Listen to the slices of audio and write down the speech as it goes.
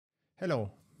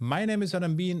Hello, my name is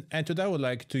Adam Bean, and today I would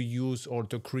like to use or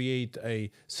to create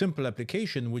a simple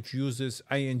application which uses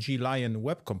ing Lion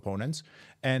web components.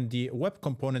 And the web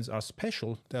components are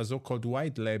special. They're so-called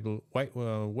white label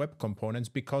web components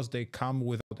because they come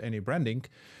without any branding.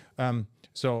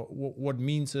 So what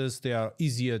means is they are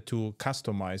easier to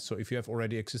customize. So if you have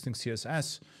already existing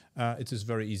CSS, it is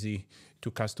very easy to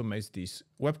customize these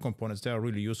web components. They are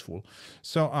really useful.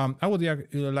 So I would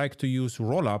like to use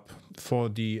rollup for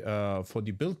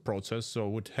the build process. So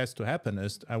what has to happen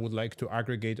is I would like to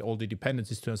aggregate all the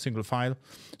dependencies to a single file.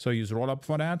 So I use rollup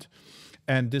for that.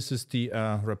 And this is the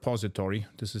repository.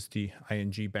 This is the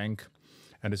ing bank,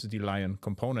 and this is the Lion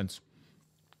components.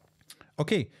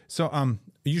 Okay, so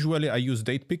usually I use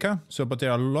date picker. But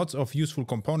there are lots of useful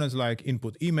components like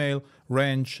input email,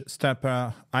 range,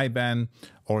 stepper, IBAN,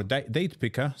 or date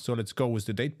picker. So let's go with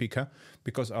the date picker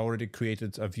because I already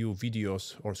created a few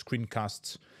videos or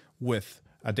screencasts with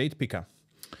a date picker.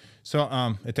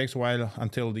 So it takes a while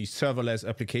until the serverless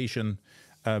application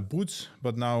boots,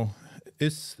 but now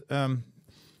is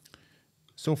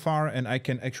so far, and I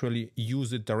can actually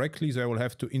use it directly. So I will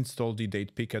have to install the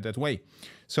date picker that way.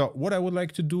 So what I would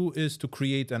like to do is to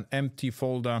create an empty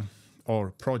folder or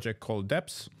project called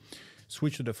deps,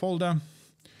 switch to the folder,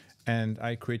 and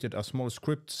I created a small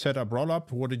script setup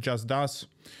rollup. What it just does,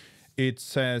 it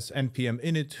says npm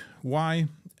init y,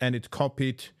 and it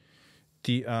copied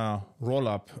the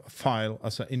rollup file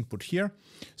as an input here.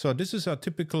 So this is a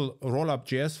typical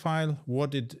rollup.js file.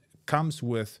 What it comes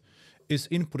with is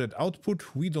inputted output.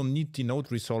 We don't need the node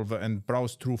resolver and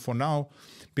browse through for now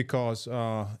because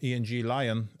ing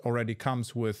Lion already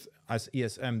comes with as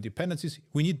ESM dependencies.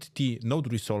 We need the node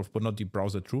resolve, but not the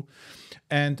browser through.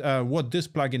 And what this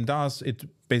plugin does, it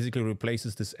basically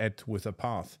replaces this add with a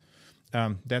path.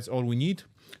 That's all we need.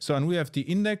 So, and we have the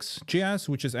index.js,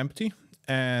 which is empty,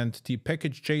 and the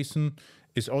package.json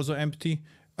is also empty.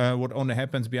 What only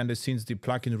happens behind the scenes, the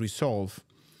plugin resolve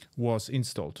was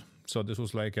installed. So this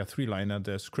was like a 3-liner,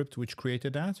 the script which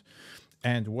created that.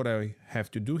 And what I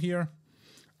have to do here,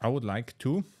 I would like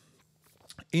to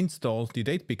install the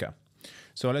date picker.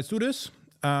 So let's do this.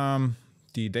 The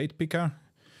date picker,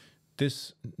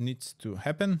 this needs to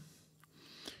happen.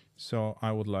 So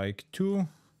I would like to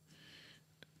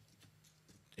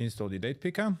install the date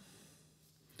picker.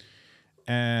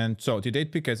 And so the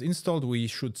date picker is installed. We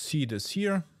should see this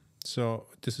here. So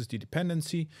this is the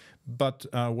dependency, but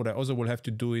what I also will have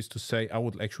to do is to say I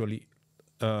would actually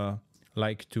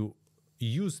like to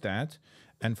use that.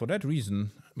 And for that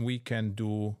reason, we can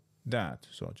do that.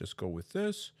 So I'll just go with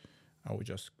this. I will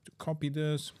just copy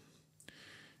this.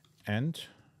 And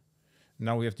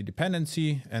now we have the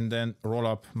dependency, and then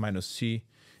rollup -c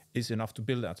is enough to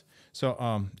build that. So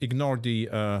ignore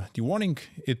the warning.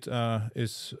 It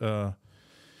is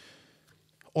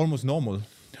almost normal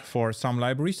for some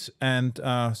libraries. And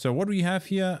so what we have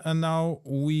here, and now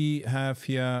we have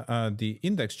here the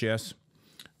index.js,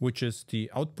 which is the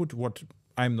output. What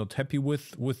I'm not happy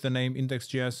with the name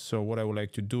index.js. So what I would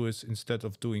like to do is instead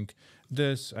of doing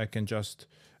this, I can just,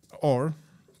 or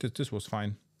this was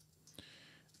fine.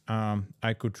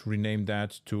 I could rename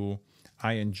that to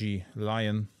ing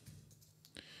Lion,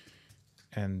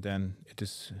 and then it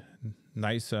is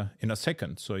nicer in a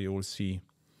second. So you will see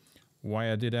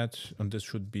why I did that, and this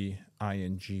should be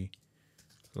ing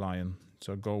Lion.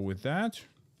 So go with that.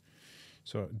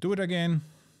 So do it again.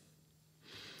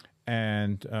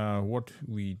 And what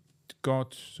we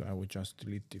got, so I would just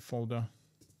delete the folder.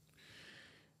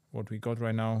 What we got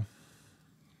right now,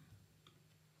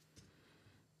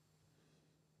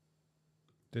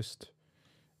 this,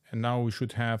 and now we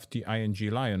should have the ing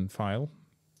Lion file.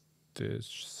 This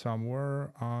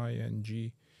somewhere,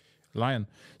 ing Lion.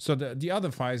 So the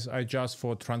other files are just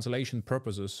for translation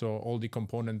purposes. So all the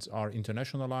components are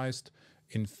internationalized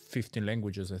in 15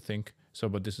 languages, I think. So,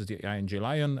 but this is the ing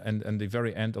Lion, and the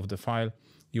very end of the file,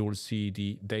 you will see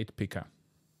the date picker.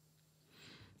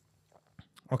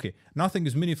 Okay, nothing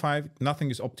is minified, nothing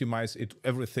is optimized.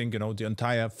 Everything, you know, the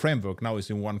entire framework now is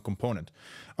in one component.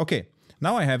 Okay,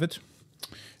 now I have it.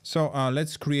 So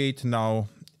let's create now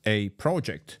a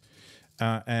project,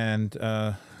 and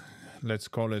let's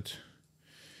call it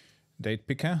date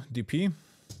picker dp.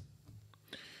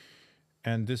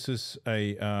 And this is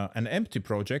an empty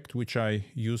project which I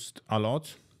used a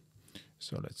lot.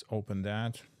 So let's open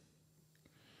that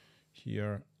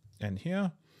here and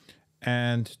here,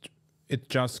 and it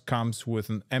just comes with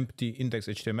an empty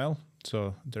index.html.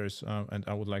 So there's and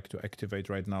I would like to activate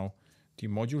right now the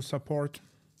module support.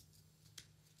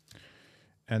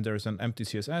 And there's an empty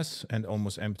CSS and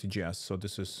almost empty JS. So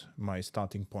this is my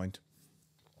starting point.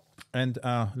 And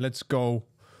let's go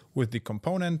with the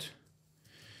component.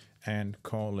 and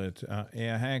call it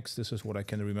airhex. This is what I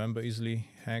can remember easily.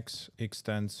 Hex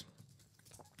extends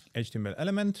HTML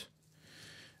element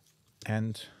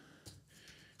and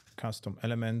custom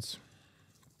elements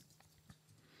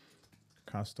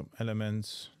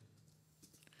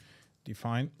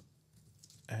define.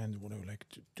 And what I would like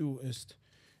to do is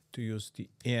to use the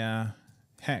air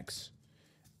hex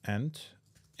and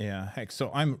air hex.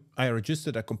 So I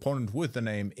registered a component with the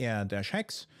name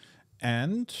air-hex,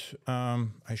 and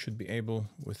I should be able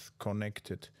with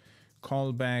connected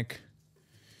callback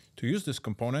to use this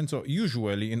component. So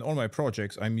usually in all my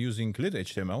projects I'm using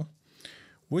lit.html,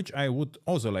 which I would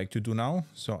also like to do now.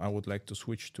 So I would like to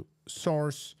switch to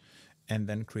source and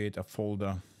then create a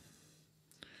folder.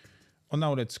 Oh,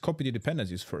 now let's copy the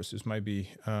dependencies first. This might be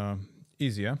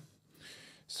easier.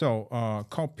 So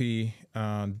copy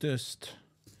dist,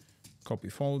 copy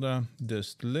folder,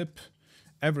 dist lib,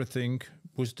 everything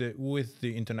with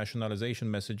the internationalization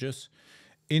messages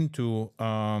into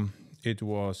it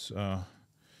was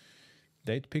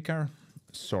date picker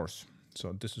source.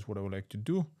 So this is what I would like to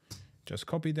do. Just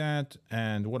copy that,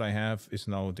 and what I have is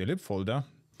now the lib folder.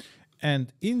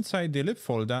 And inside the lib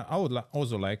folder, I would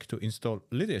also like to install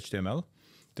lit.html.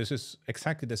 This is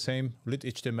exactly the same.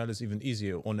 Lit.html is even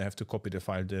easier. You only have to copy the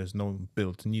file. There's no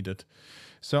build needed.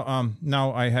 So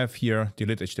now I have here the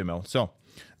lit.html. So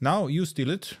now use the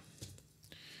lit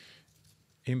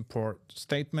import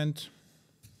statement.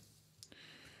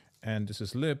 And this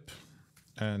is lib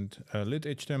and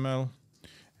lit.html.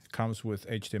 It comes with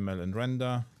HTML and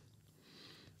render.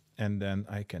 And then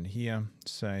I can here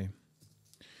say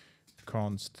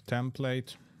const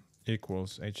template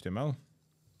equals HTML.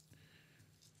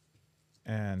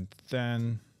 And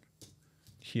then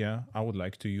here I would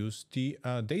like to use the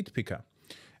date picker.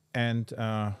 And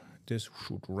this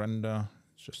should render,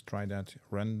 just try that,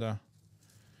 render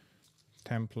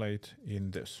template in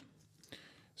this.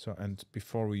 So, and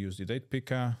before we use the date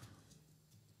picker,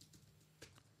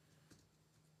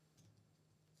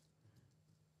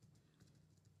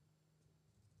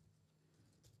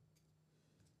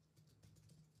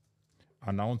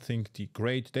 announcing the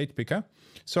great date picker.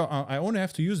 So I only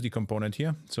have to use the component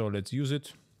here. So let's use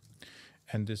it.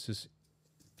 And this is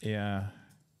air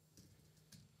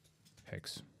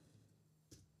hex.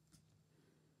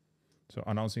 So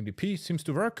announcing the P seems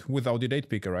to work without the date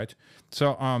picker, right?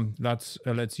 So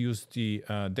let's use the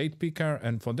date picker.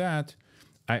 And for that,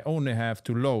 I only have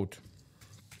to load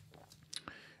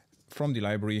from the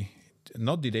library,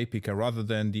 not the date picker, rather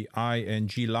than the ing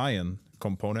lion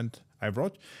component I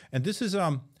wrote. And this is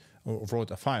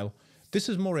wrote a file. This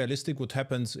is more realistic what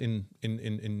happens in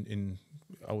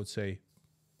I would say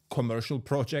commercial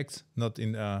projects, not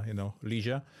in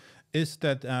leisure, is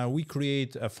that we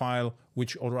create a file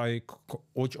which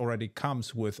already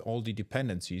comes with all the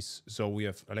dependencies. So we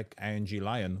have like ing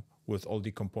lion with all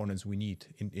the components we need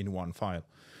in one file.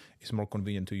 It's more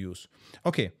convenient to use.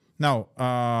 Okay, now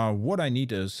what I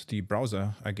need is the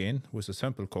browser again with the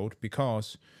sample code,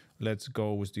 because let's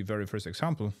go with the very first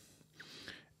example.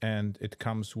 And it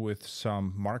comes with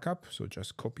some markup. So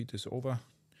just copy this over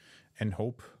and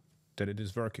hope that it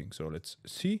is working. So let's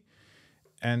see.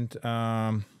 And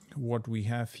what we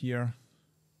have here.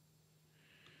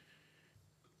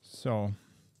 So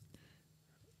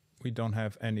we don't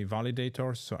have any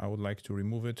validators, so I would like to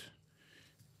remove it.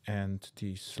 And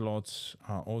the slots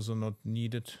are also not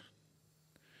needed.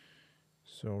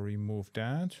 So remove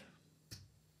that.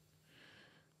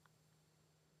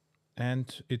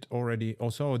 And it already,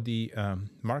 also the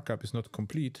markup is not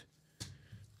complete.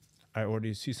 I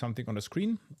already see something on the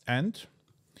screen. And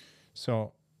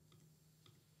so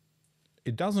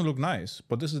it doesn't look nice,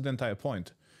 but this is the entire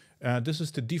point. This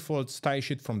is the default style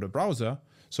sheet from the browser.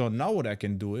 So now what I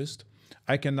can do is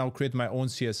I can now create my own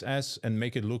CSS and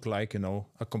make it look like,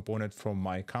 a component from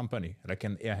my company, like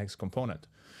an airhex component.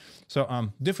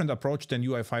 So different approach than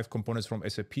UI5 components from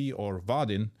SAP or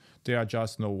Vaadin. They are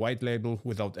just white label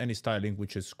without any styling,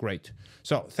 which is great.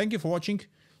 So thank you for watching.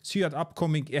 See you at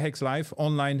upcoming airhex Live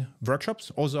online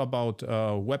workshops, also about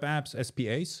web apps,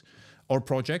 SPAs, or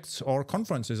projects or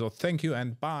conferences. So thank you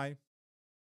and bye.